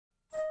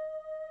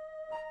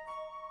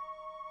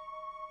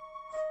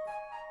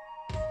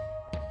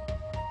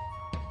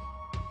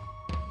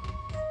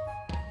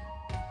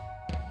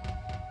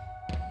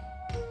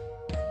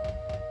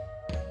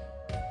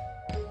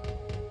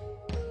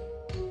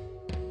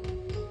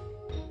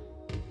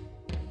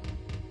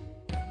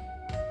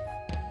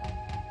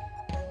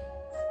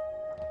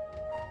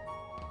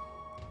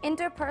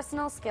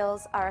Interpersonal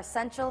skills are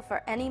essential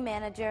for any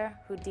manager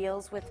who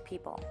deals with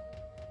people.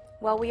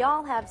 While we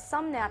all have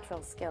some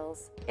natural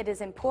skills, it is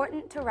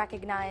important to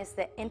recognize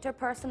that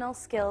interpersonal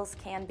skills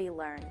can be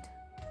learned.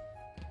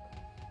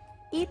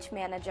 Each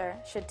manager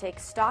should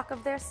take stock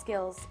of their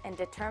skills and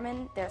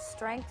determine their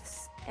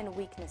strengths and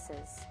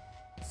weaknesses.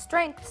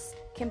 Strengths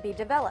can be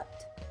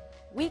developed.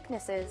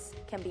 Weaknesses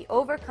can be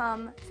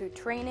overcome through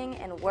training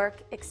and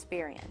work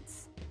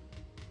experience.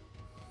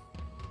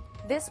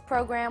 This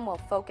program will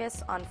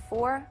focus on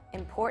 4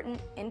 important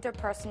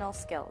interpersonal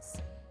skills.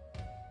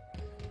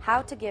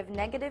 How to give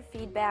negative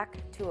feedback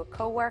to a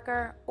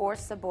coworker or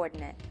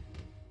subordinate.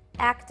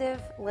 Active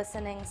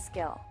listening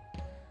skill.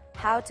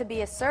 How to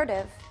be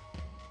assertive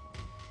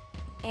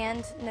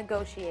and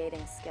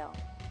negotiating skill.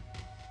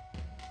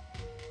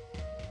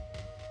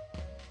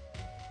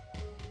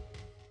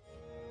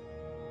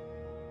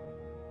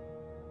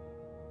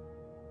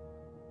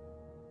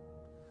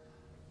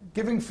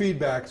 Giving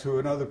feedback to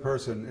another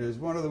person is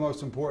one of the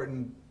most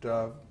important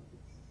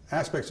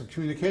aspects of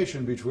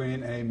communication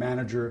between a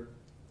manager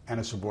and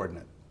a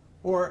subordinate.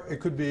 Or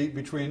it could be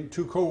between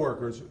 2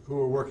 coworkers who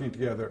are working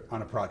together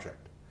on a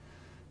project.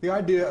 The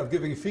idea of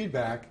giving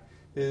feedback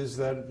is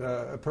that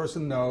a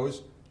person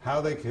knows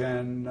how they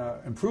can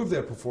improve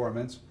their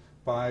performance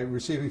by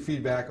receiving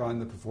feedback on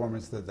the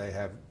performance that they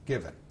have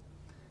given.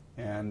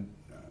 And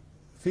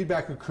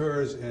feedback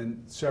occurs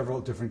in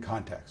several different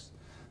contexts.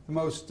 The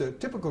most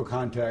typical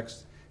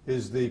context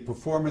is the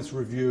performance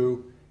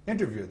review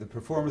interview. The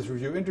performance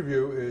review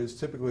interview is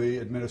typically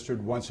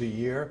administered once a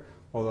year,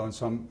 although in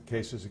some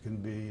cases it can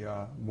be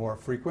more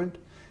frequent.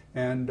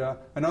 And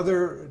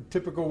another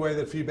typical way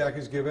that feedback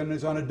is given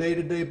is on a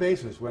day-to-day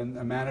basis, when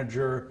a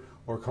manager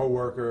or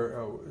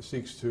coworker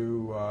seeks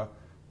to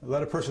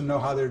let a person know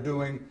how they're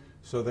doing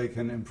so they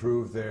can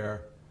improve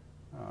their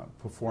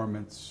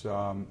performance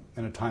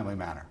in a timely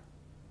manner.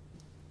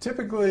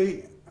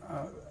 Typically,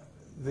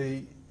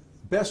 the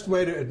best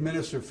way to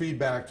administer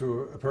feedback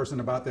to a person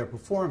about their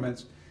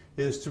performance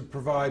is to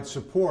provide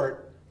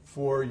support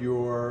for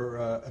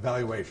your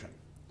evaluation.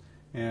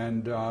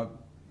 And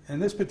in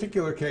this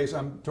particular case,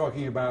 I'm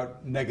talking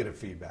about negative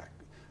feedback.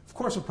 Of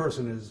course, a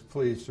person is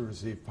pleased to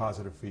receive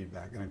positive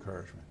feedback and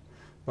encouragement,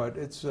 but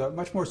it's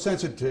much more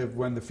sensitive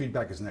when the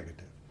feedback is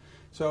negative.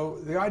 So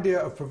the idea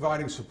of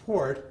providing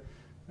support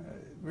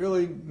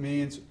really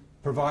means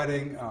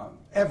providing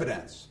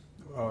evidence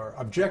or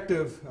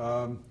objective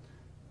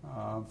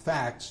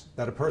facts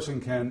that a person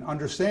can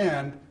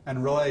understand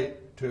and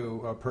relate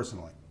to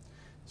personally.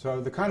 So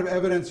the kind of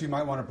evidence you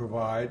might want to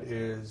provide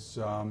is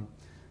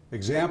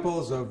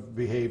examples of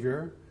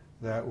behavior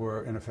that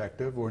were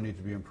ineffective or need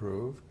to be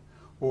improved,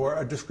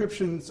 or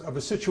descriptions of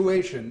a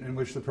situation in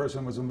which the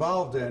person was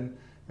involved in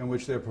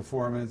which their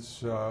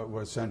performance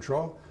was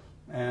central.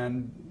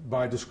 And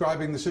by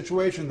describing the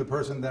situation, the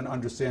person then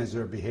understands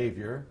their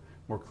behavior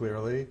more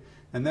clearly.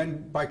 And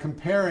then by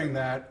comparing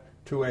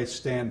that to a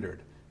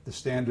standard. The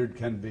standard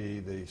can be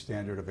the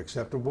standard of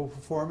acceptable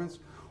performance,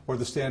 or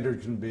the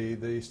standard can be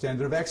the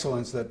standard of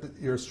excellence that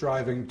you're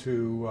striving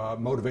to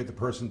motivate the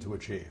person to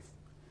achieve.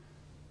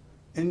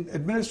 In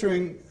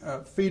administering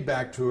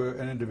feedback to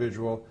an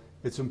individual,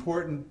 it's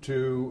important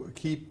to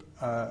keep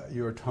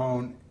your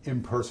tone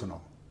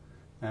impersonal.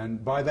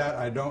 And by that,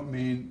 I don't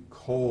mean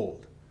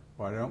cold,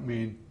 or I don't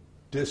mean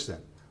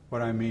distant.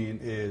 What I mean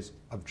is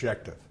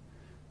objective.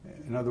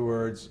 In other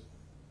words,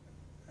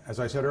 as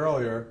I said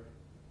earlier,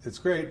 it's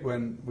great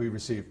when we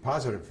receive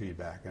positive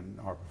feedback and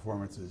our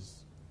performance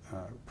is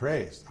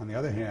praised. On the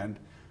other hand,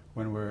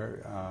 when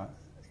we're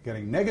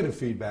getting negative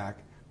feedback,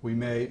 we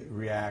may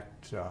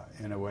react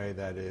in a way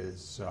that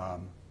is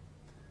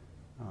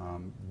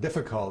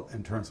difficult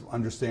in terms of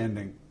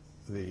understanding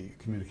the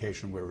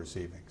communication we're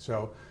receiving.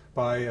 So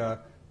by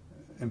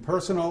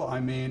impersonal,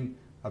 I mean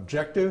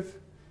objective,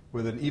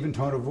 with an even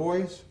tone of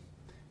voice,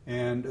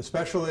 and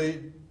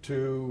especially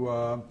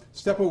to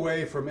step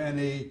away from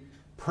any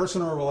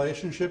personal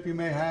relationship you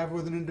may have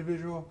with an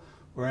individual,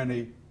 or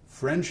any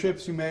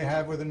friendships you may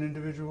have with an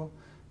individual,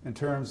 in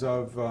terms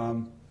of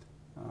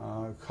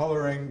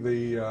coloring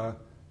the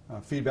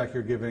feedback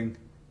you're giving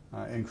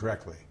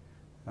incorrectly.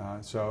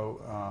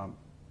 So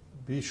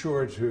be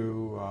sure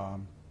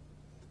to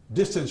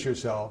distance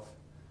yourself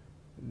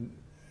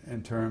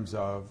in terms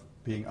of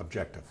being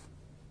objective.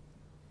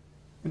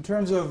 In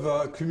terms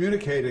of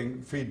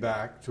communicating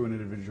feedback to an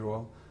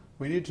individual,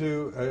 we need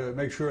to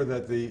make sure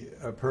that the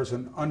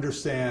person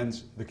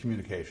understands the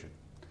communication.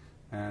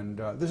 And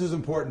this is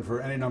important for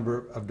any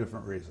number of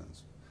different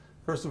reasons.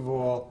 First of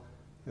all,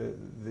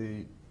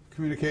 the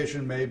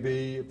communication may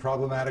be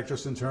problematic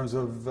just in terms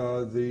of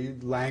the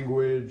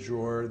language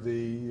or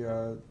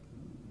the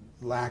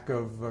lack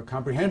of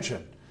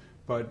comprehension.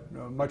 But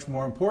much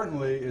more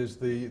importantly is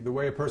the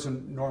way a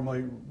person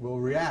normally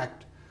will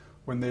react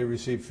when they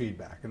receive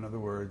feedback. In other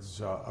words,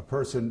 a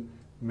person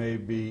may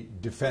be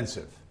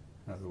defensive.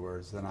 In other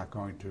words, they're not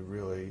going to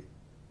really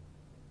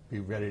be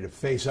ready to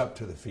face up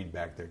to the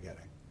feedback they're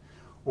getting.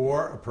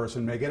 Or a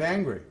person may get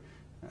angry.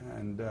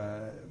 And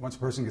once a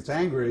person gets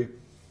angry,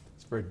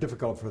 it's very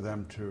difficult for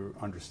them to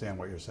understand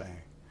what you're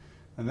saying.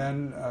 And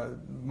then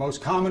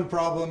most common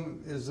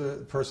problem is a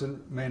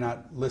person may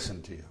not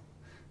listen to you.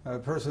 A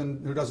person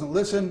who doesn't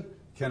listen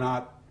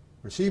cannot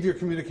receive your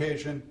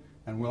communication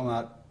and will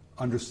not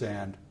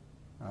understand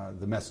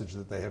the message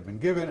that they have been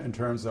given in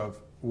terms of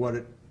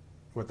what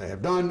they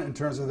have done in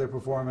terms of their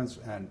performance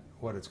and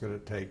what it's going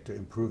to take to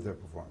improve their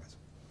performance.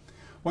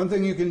 One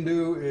thing you can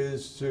do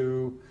is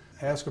to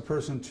ask a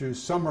person to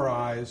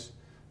summarize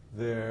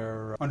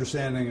their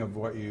understanding of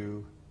what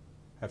you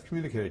have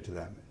communicated to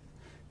them.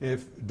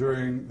 If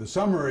during the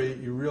summary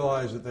you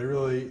realize that they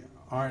really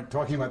aren't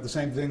talking about the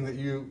same thing that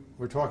you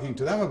were talking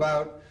to them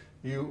about,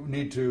 you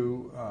need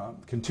to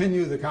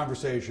continue the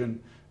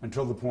conversation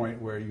until the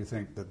point where you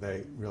think that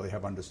they really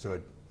have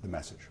understood the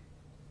message.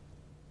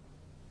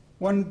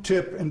 One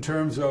tip in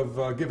terms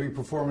of giving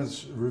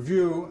performance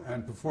review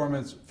and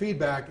performance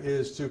feedback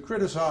is to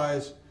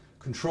criticize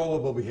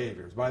controllable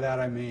behaviors. By that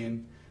I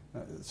mean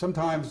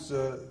sometimes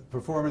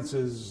performance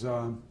is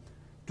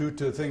due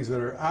to things that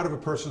are out of a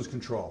person's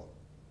control.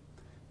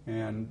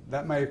 And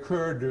that may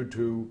occur due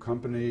to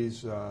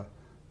companies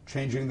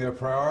changing their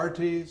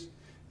priorities.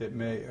 It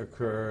may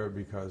occur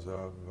because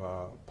of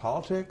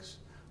politics,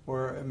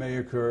 or it may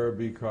occur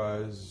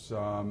because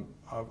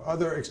of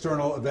other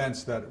external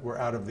events that were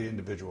out of the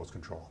individual's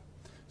control.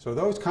 So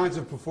those kinds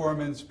of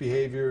performance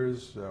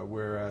behaviors,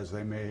 whereas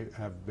they may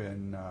have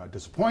been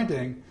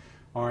disappointing,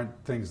 aren't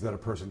things that a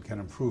person can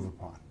improve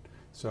upon.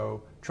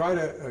 So try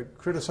to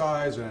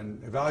criticize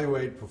and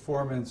evaluate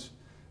performance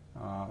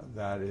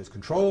that is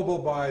controllable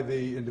by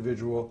the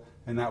individual,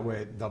 and that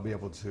way they'll be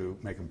able to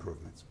make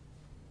improvements.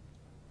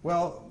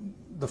 Well,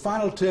 the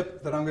final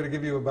tip that I'm going to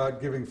give you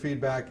about giving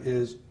feedback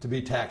is to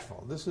be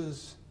tactful. This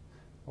is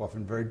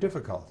often very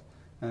difficult.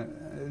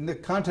 In the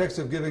context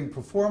of giving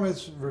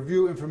performance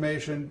review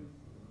information,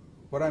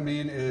 what I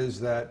mean is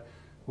that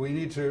we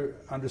need to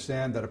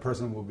understand that a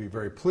person will be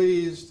very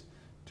pleased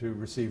to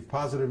receive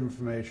positive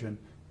information,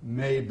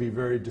 may be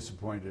very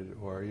disappointed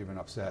or even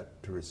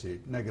upset to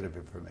receive negative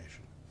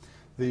information.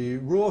 The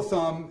rule of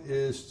thumb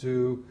is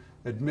to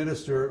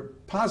administer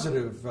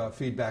positive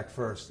feedback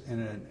first in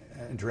an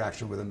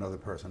interaction with another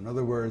person. In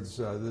other words,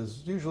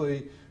 there's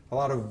usually a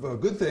lot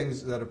of good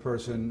things that a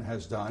person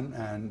has done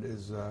and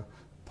is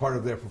part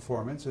of their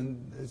performance,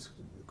 and it's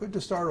good to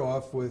start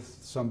off with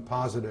some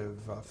positive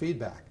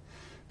feedback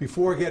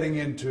before getting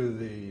into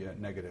the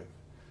negative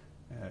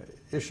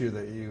issue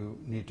that you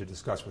need to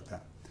discuss with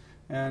them.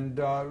 And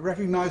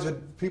recognize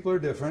that people are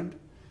different,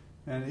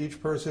 and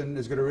each person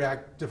is going to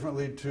react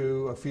differently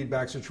to a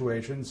feedback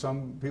situation.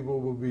 Some people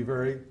will be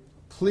very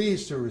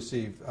pleased to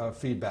receive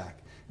feedback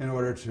in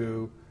order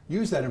to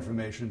use that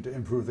information to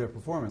improve their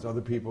performance.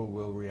 Other people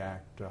will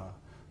react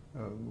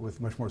with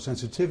much more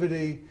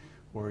sensitivity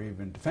or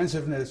even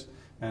defensiveness,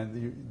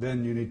 and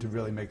then you need to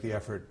really make the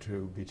effort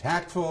to be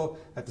tactful.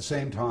 At the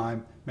same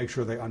time, make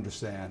sure they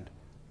understand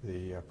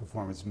the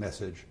performance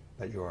message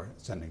that you're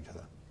sending to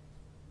them.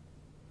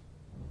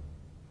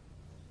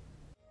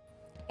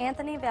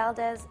 Anthony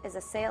Valdez is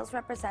a sales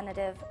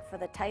representative for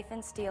the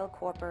Typhon Steel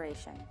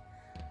Corporation,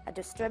 a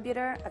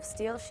distributor of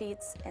steel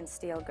sheets and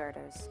steel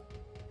girders.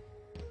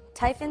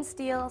 Typhon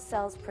Steel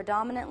sells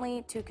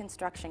predominantly to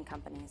construction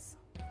companies.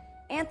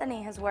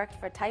 Anthony has worked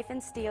for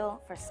Typhon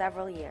Steel for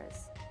several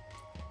years.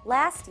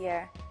 Last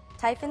year,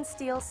 Typhon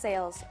Steel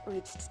sales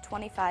reached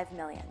 $25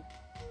 million.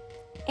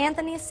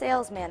 Anthony's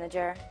sales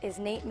manager is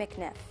Nate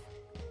McNiff.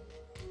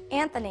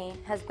 Anthony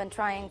has been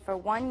trying for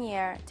 1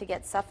 year to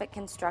get Suffolk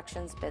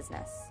Construction's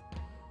business.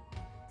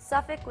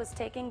 Suffolk was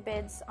taking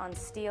bids on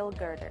steel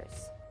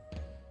girders.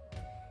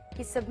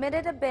 He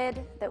submitted a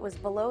bid that was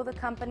below the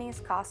company's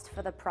cost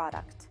for the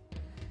product.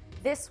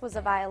 This was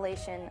a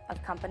violation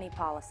of company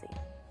policy.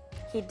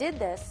 He did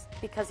this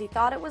because he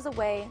thought it was a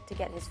way to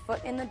get his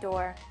foot in the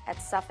door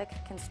at Suffolk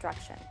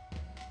Construction.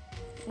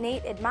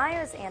 Nate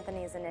admires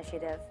Anthony's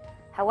initiative.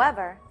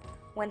 However,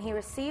 when he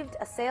received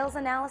a sales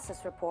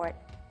analysis report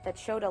that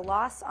showed a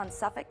loss on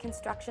Suffolk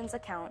Construction's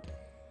account,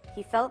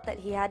 he felt that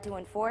he had to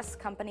enforce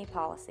company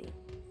policy.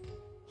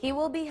 He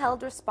will be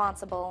held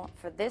responsible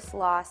for this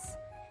loss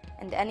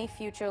and any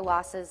future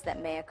losses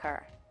that may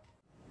occur.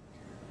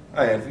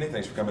 Hi Anthony,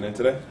 thanks for coming in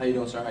today. How you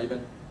doing, sir? How you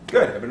been?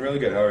 Good, I've been really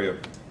good. How are you?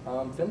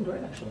 Feeling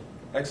great, actually.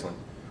 Excellent.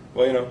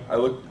 Well, you know, I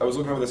was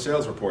looking over the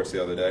sales reports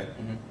the other day,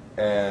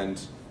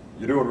 and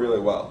you're doing really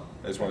well.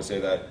 I just want to say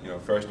that, you know,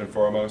 first and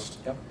foremost,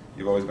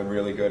 you've always been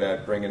really good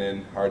at bringing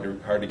in hard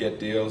to get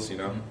deals, you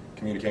know,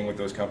 communicating with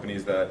those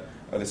companies that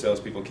other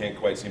salespeople can't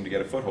quite seem to get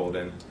a foothold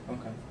in.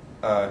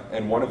 Okay.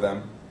 And one of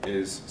them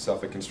is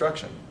Suffolk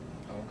Construction.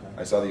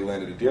 Okay. I saw that you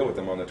landed a deal with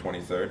them on the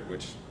 23rd,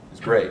 which is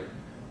great,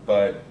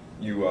 but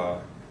you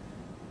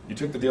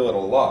took the deal at a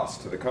loss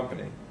to the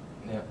company.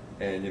 Yeah.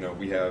 And you know,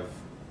 we have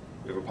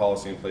a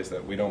policy in place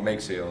that we don't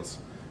make sales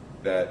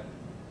that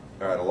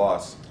are at a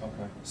loss.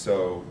 Okay.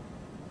 So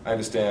I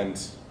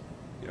understand,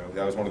 you know,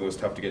 that was one of those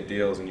tough to get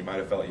deals, and you might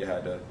have felt you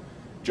had to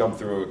jump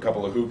through a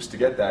couple of hoops to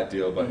get that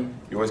deal, but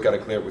you always got to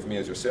clear it with me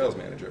as your sales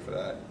manager for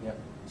that. Yeah.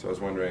 So I was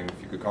wondering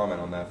if you could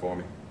comment on that for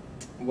me.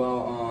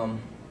 Well,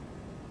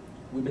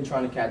 we've been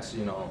trying to catch,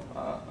 an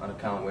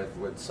account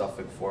with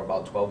Suffolk for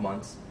about 12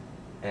 months,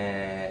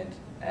 and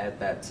at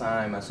that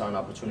time I saw an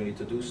opportunity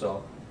to do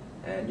so,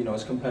 and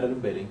it's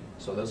competitive bidding.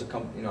 So there's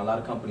a lot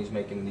of companies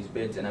making these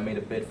bids, and I made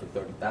a bid for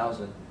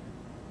 30,000,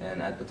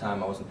 and at the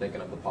time I wasn't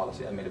thinking of the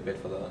policy. I made a bid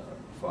for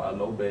a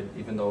low bid,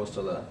 even though it was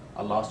still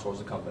a loss towards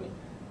the company.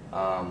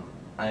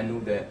 I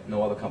knew that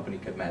no other company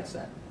could match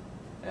that,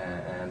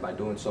 and by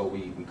doing so,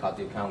 we caught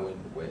the account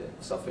with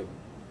Suffolk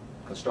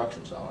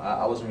Construction. So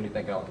I wasn't really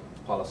thinking of the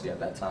policy at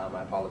that time.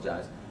 I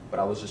apologize, but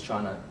I was just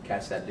trying to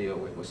catch that deal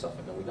with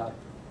Suffolk, and we got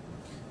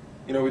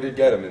it. We did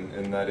get him,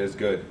 and that is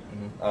good.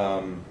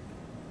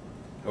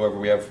 However,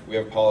 we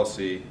have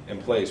policy in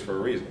place for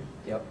a reason.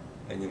 Yep.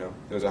 And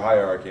there's a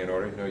hierarchy in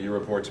order. You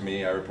report to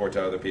me, I report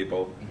to other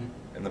people,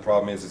 and the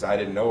problem is I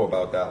didn't know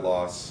about that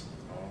loss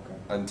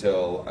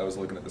until I was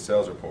looking at the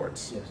sales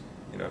reports. Yes.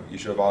 You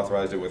should have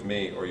authorized it with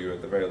me, or you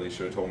at the very least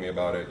should have told me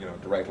about it,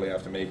 directly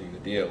after making the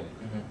deal.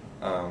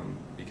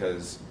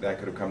 Because that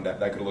could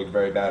have looked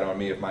very bad on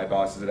me if my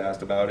bosses had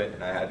asked about it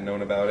and I hadn't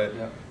known about it.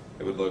 Yep.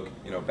 It would look,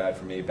 bad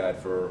for me, bad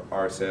for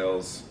our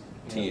sales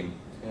team.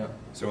 Yeah.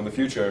 So in the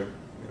future,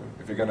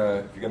 if you're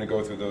gonna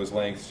go through those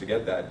lengths to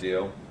get that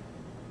deal,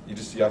 you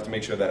have to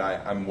make sure that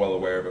I'm well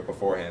aware of it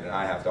beforehand, and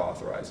I have to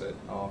authorize it.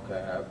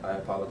 Okay, I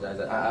apologize.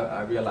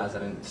 I realized I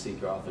didn't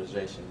seek your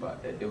authorization, but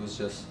it was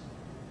just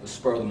a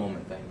spur of the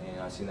moment thing,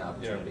 I seen the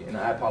opportunity, and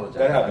I apologize.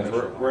 That happens.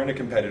 We're in a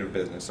competitive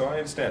business, so I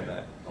understand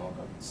that. Okay.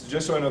 So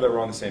just so I know that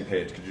we're on the same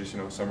page, could you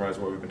just summarize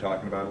what we've been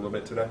talking about a little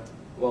bit today?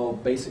 Well,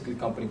 basically,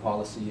 company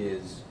policy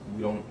is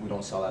we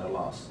don't sell at a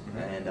loss,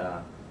 and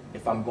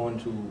if I'm going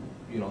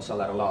to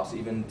sell at a loss,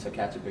 even to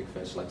catch a big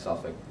fish like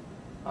Suffolk,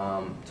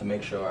 to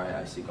make sure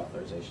I seek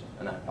authorization,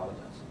 and I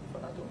apologize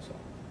for not doing so.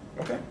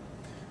 Okay.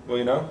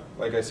 Well,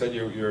 like I said,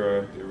 you're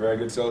a very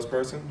good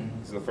salesperson.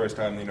 This is the first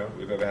time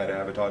we've ever had to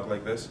have a talk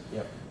like this.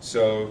 Yep.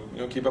 So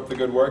keep up the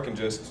good work and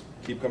just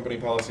keep company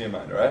policy in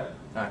mind. All right.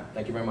 All right.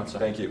 Thank you very much, sir.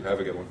 Thank you. Have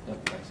a good one.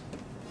 Yep. Thanks.